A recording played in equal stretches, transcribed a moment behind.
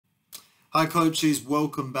Hi coaches,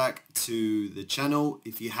 welcome back to the channel.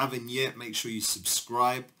 If you haven't yet, make sure you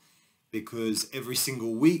subscribe because every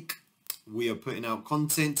single week we are putting out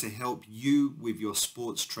content to help you with your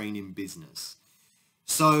sports training business.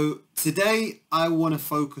 So today I want to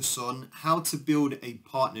focus on how to build a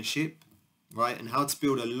partnership, right? And how to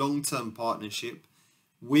build a long-term partnership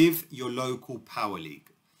with your local Power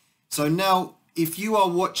League. So now if you are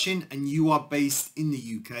watching and you are based in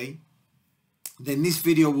the UK, then this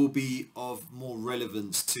video will be of more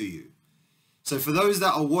relevance to you. So for those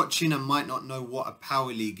that are watching and might not know what a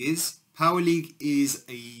Power League is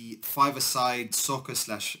a five-a-side soccer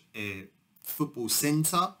 / football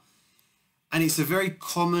centre, and it's a very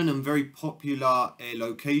common and very popular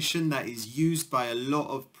location that is used by a lot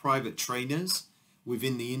of private trainers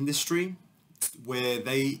within the industry, where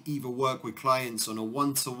they either work with clients on a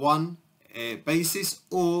one-to-one basis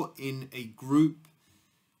or in a group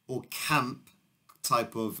or camp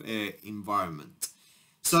type of environment.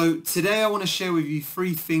 So today I want to share with you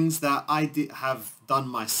 3 things that I have done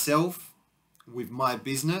myself with my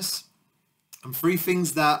business, and 3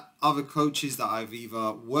 things that other coaches that I've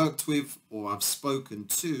either worked with or I've spoken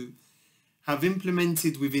to have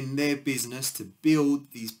implemented within their business to build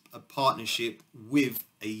a partnership with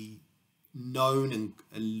a known and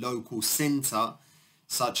a local centre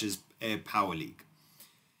such as Power League.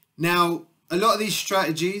 Now, a lot of these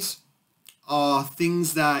strategies are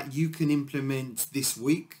things that you can implement this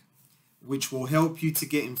week, which will help you to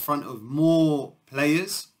get in front of more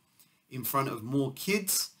players, in front of more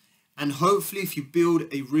kids, and hopefully if you build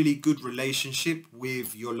a really good relationship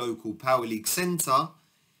with your local Power League centre,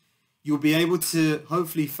 you'll be able to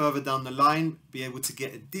hopefully further down the line be able to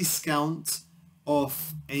get a discount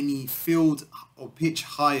off any field or pitch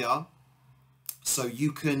hire, so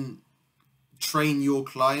you can train your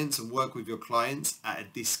clients and work with your clients at a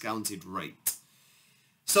discounted rate.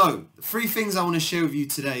 So the 3 things I want to share with you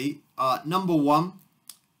today are: number 1,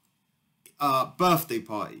 birthday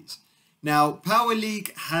parties. Now, Power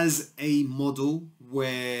League has a model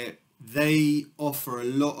where they offer a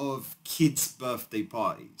lot of kids' birthday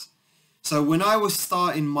parties. So when I was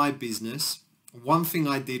starting my business, one thing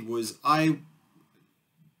I did was I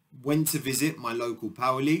went to visit my local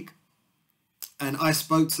Power League and I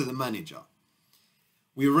spoke to the manager.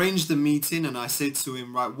 We arranged a meeting and I said to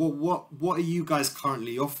him, right, what are you guys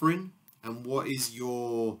currently offering, and what is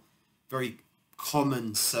your very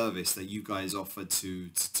common service that you guys offer to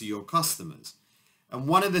your customers? And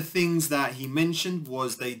one of the things that he mentioned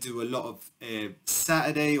was they do a lot of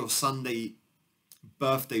Saturday or Sunday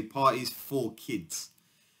birthday parties for kids.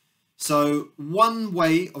 So one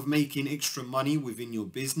way of making extra money within your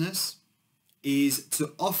business is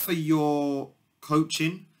to offer your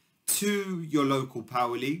coaching to your local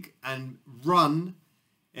Power League and run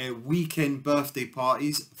weekend birthday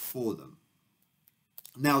parties for them.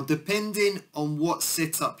 Now, depending on what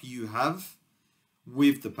setup you have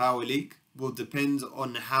with the Power League will depend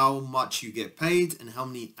on how much you get paid and how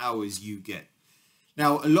many hours you get.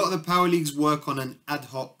 Now, a lot of the Power Leagues work on an ad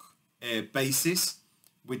hoc basis,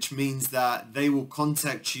 which means that they will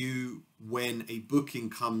contact you when a booking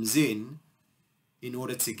comes in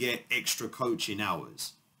order to get extra coaching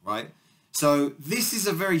hours, right? So this is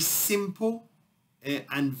a very simple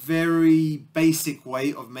and very basic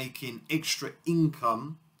way of making extra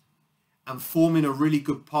income and forming a really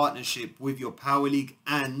good partnership with your Power League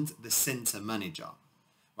and the center manager,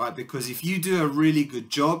 right? Because if you do a really good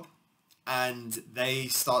job and they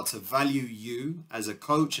start to value you as a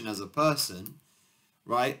coach and as a person,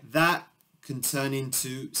 right, that can turn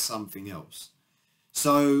into something else.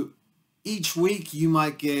 So each week you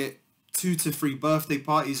might get 2 to 3 birthday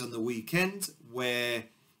parties on the weekend where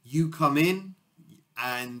you come in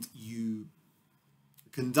and you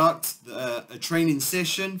conduct a training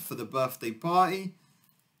session for the birthday party,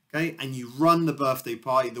 okay, and you run the birthday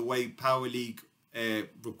party the way Power League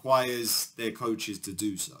requires their coaches to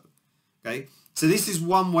do so, okay? So this is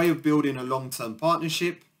one way of building a long-term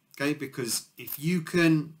partnership, okay, because if you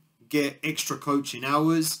can get extra coaching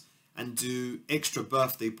hours and do extra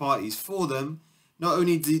birthday parties for them, not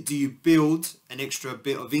only do you build an extra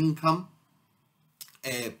bit of income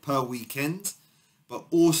per weekend, but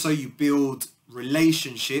also you build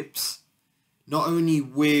relationships not only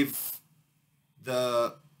with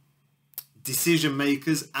the decision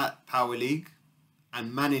makers at Power League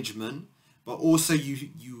and management, but also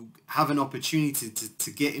you have an opportunity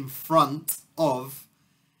to get in front of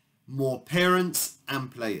more parents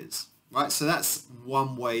and players, right? So that's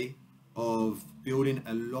one way of building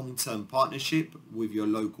a long-term partnership with your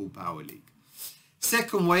local Power League.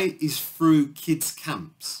 Second way is through kids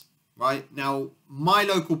camps, right? Now, my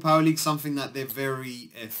local Power League, something that they're very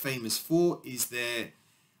famous for is their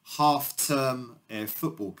half-term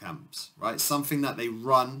football camps, right? Something that they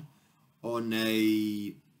run on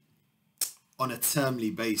a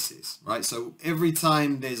termly basis, right? So every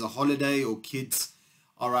time there's a holiday or kids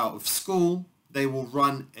are out of school, they will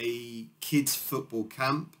run a kids football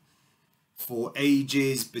camp for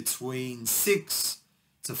ages between 6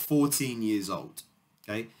 to 14 years old.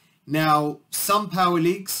 Okay. Now, some power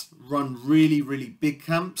leagues run really, really big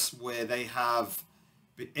camps where they have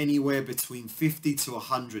anywhere between 50 to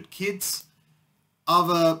 100 kids.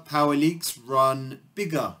 Other power leagues run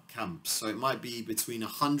bigger camps, so it might be between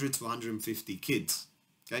 100 to 150 kids.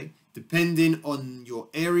 Okay, depending on your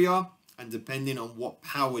area and depending on what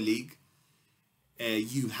power league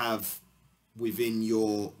you have within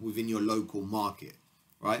your local market,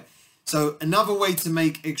 right? So another way to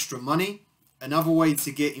make extra money, another way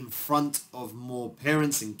to get in front of more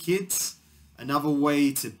parents and kids, another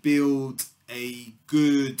way to build a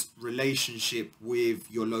good relationship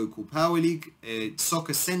with your local power league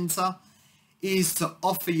soccer center is to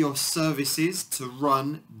offer your services to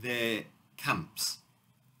run their camps.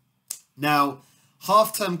 Now,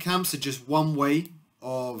 half-term camps are just one way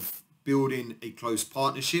of building a close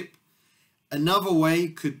partnership. Another way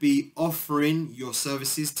could be offering your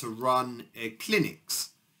services to run clinics.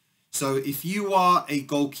 So if you are a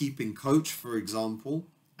goalkeeping coach, for example,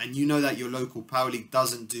 and you know that your local power league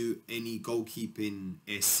doesn't do any goalkeeping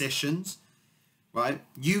sessions, right?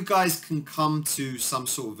 You guys can come to some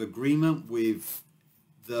sort of agreement with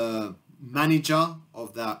the manager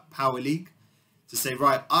of that power league to say,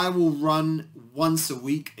 right, I will run once a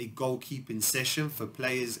week a goalkeeping session for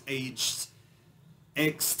players aged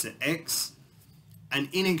X to X, and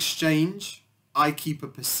in exchange, I keep a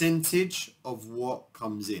percentage of what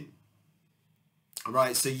comes in. All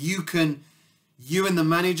right, so you and the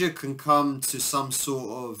manager can come to some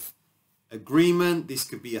sort of agreement. This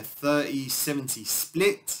could be a 30-70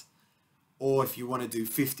 split, or if you want to do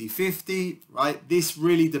 50-50, right? This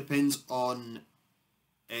really depends on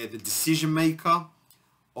the decision maker,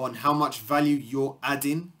 on how much value you're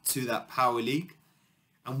adding to that power league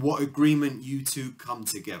and what agreement you two come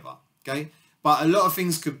together, okay? But a lot of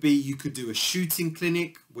things could be, you could do a shooting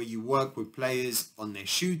clinic where you work with players on their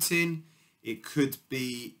shooting. It could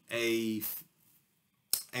be a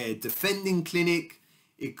defending clinic.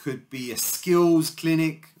 It could be a skills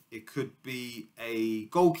clinic. It could be a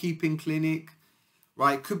goalkeeping clinic,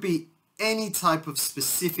 right? It could be any type of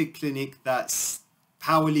specific clinic that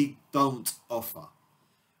Power League don't offer,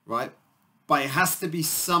 right? But it has to be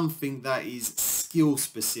something that is skill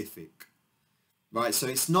specific, right? So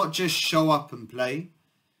it's not just show up and play,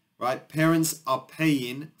 right? Parents are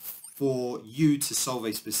paying for you to solve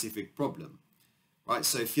a specific problem, right?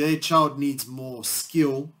 So if your child needs more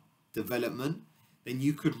skill development, then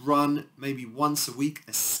you could run maybe once a week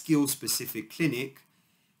a skill specific clinic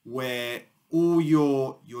where all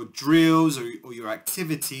your drills or your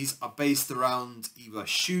activities are based around either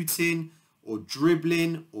shooting or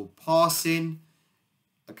dribbling or passing,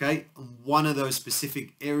 okay, on one of those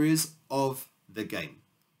specific areas of the game,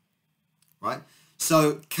 right?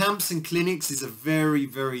 So camps and clinics is a very,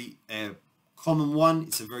 very common one.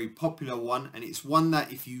 It's a very popular one, and it's one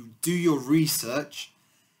that if you do your research,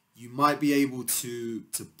 you might be able to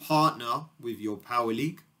partner with your power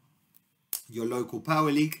league, your local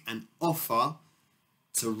power league, and offer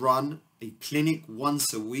to run a clinic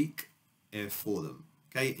once a week for them.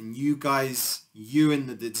 Okay, and you guys, you and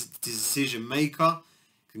the decision maker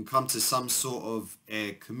can come to some sort of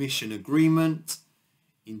commission agreement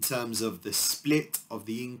in terms of the split of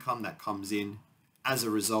the income that comes in as a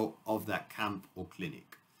result of that camp or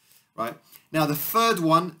clinic, right? Now, the third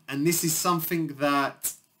one, and this is something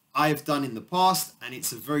that I've done in the past, and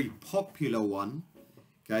it's a very popular one,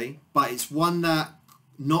 okay, but it's one that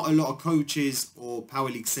not a lot of coaches or power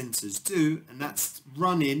league centers do, and that's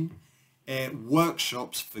running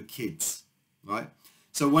workshops for kids, right?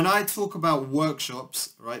 So when I talk about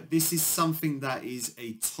workshops, right, this is something that is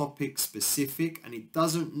a topic specific, and it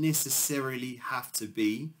doesn't necessarily have to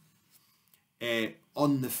be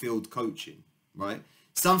on the field coaching, right?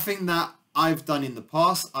 Something that I've done in the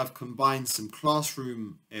past, I've combined some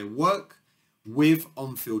classroom work with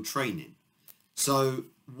on-field training. So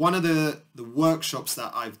one of the workshops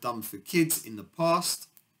that I've done for kids in the past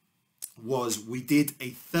was we did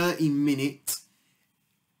a 30-minute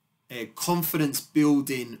confidence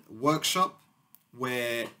building workshop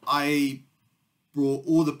where I brought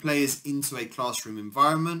all the players into a classroom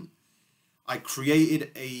environment. I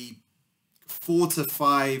created a 4 to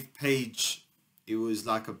 5 page, it was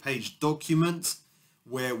like a page document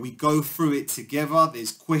where we go through it together.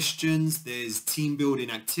 There's questions, there's team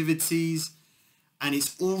building activities, and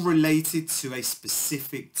it's all related to a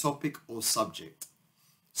specific topic or subject.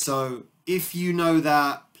 So if you know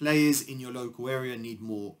that players in your local area need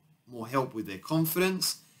more help with their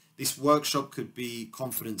confidence, this workshop could be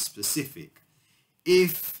confidence specific.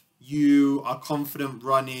 If you are confident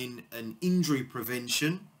running an injury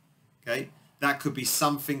prevention, okay, that could be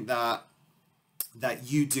something that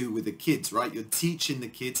you do with the kids, right? You're teaching the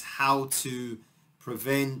kids how to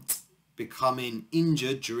prevent becoming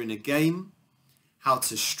injured during a game, how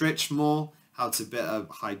to stretch more, how to better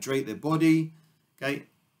hydrate their body, okay?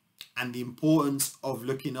 And the importance of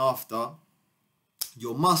looking after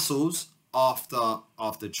your muscles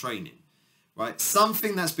after training, right?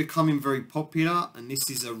 Something that's becoming very popular, and this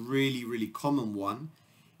is a really common one,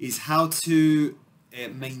 is how to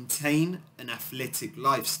maintain an athletic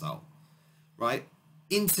lifestyle, right?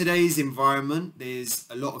 In today's environment, there's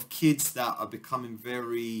a lot of kids that are becoming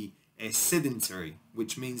very sedentary,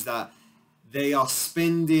 which means that they are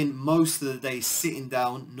spending most of the day sitting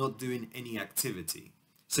down, not doing any activity.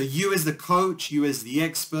 So you as the coach, you as the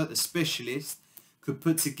expert, the specialist, could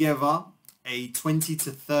put together a 20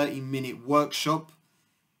 to 30 minute workshop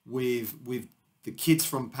with the kids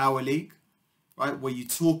from Powerleague, right? Where you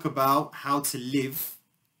talk about how to live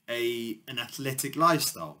an athletic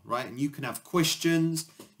lifestyle, right? And you can have questions,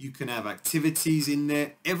 you can have activities in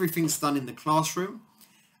there, everything's done in the classroom.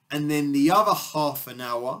 And then the other half an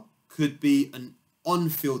hour could be an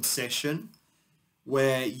on-field session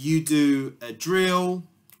where you do a drill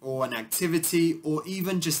or an activity, or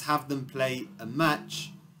even just have them play a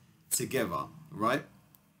match together, right?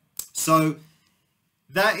 So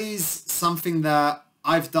that is something that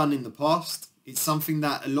I've done in the past. It's something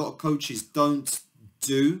that a lot of coaches don't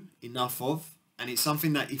do enough of, and it's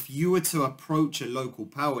something that if you were to approach a local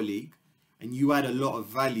power league and you add a lot of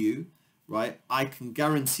value, right, I can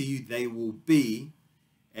guarantee you they will be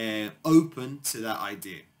open to that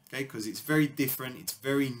idea. Okay, because it's very different, it's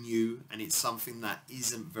very new, and it's something that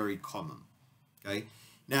isn't very common. Okay,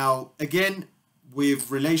 now again,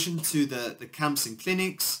 with relation to the camps and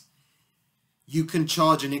clinics, you can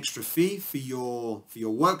charge an extra fee for your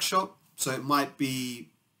workshop. So it might be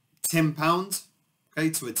 £10, okay,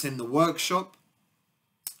 to attend the workshop,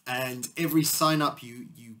 and every sign up you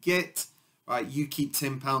get, right, you keep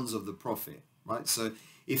 £10 of the profit, right? So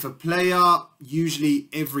if a player usually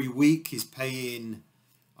every week is paying,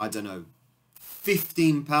 I don't know,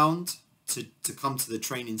 £15 to come to the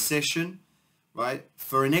training session, right?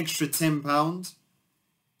 For an extra £10,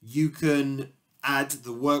 you can add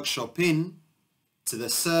the workshop in to the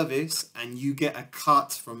service, and you get a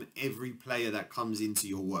cut from every player that comes into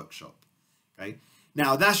your workshop. Okay.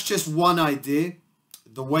 Now that's just one idea.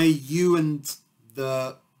 The way you and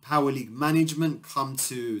the Power League management come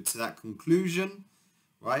to that conclusion,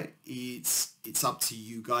 right? It's up to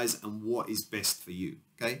you guys and what is best for you.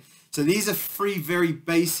 Okay, so these are 3 very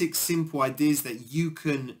basic, simple ideas that you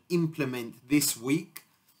can implement this week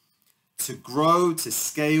to grow, to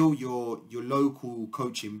scale your local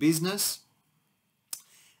coaching business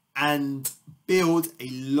and build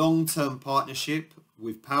a long-term partnership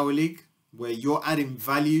with Power League where you're adding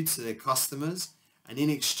value to their customers, and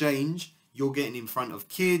in exchange, you're getting in front of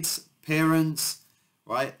kids, parents,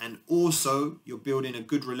 right? And also you're building a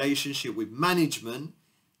good relationship with management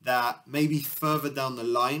that maybe further down the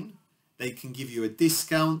line, they can give you a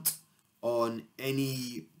discount on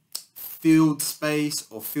any field space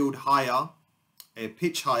or field hire, a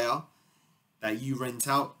pitch hire that you rent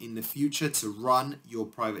out in the future to run your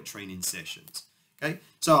private training sessions. Okay,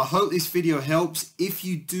 so I hope this video helps. If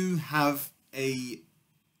you do have a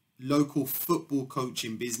local football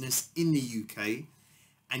coaching business in the UK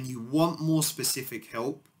and you want more specific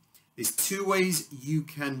help, there's 2 ways you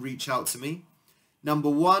can reach out to me.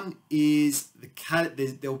 Number 1 is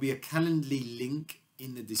there'll be a Calendly link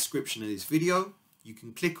in the description of this video. You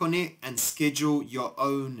can click on it and schedule your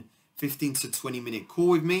own 15 to 20 minute call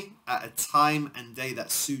with me at a time and day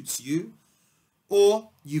that suits you.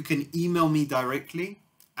 Or you can email me directly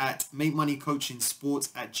at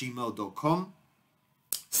makemoneycoachingsports@gmail.com.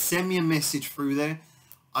 Send me a message through there.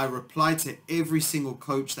 I reply to every single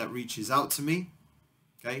coach that reaches out to me.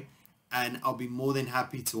 Okay, and I'll be more than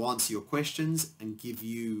happy to answer your questions and give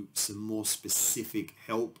you some more specific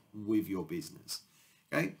help with your business.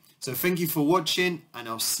 Okay, so thank you for watching, and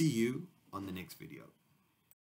I'll see you on the next video.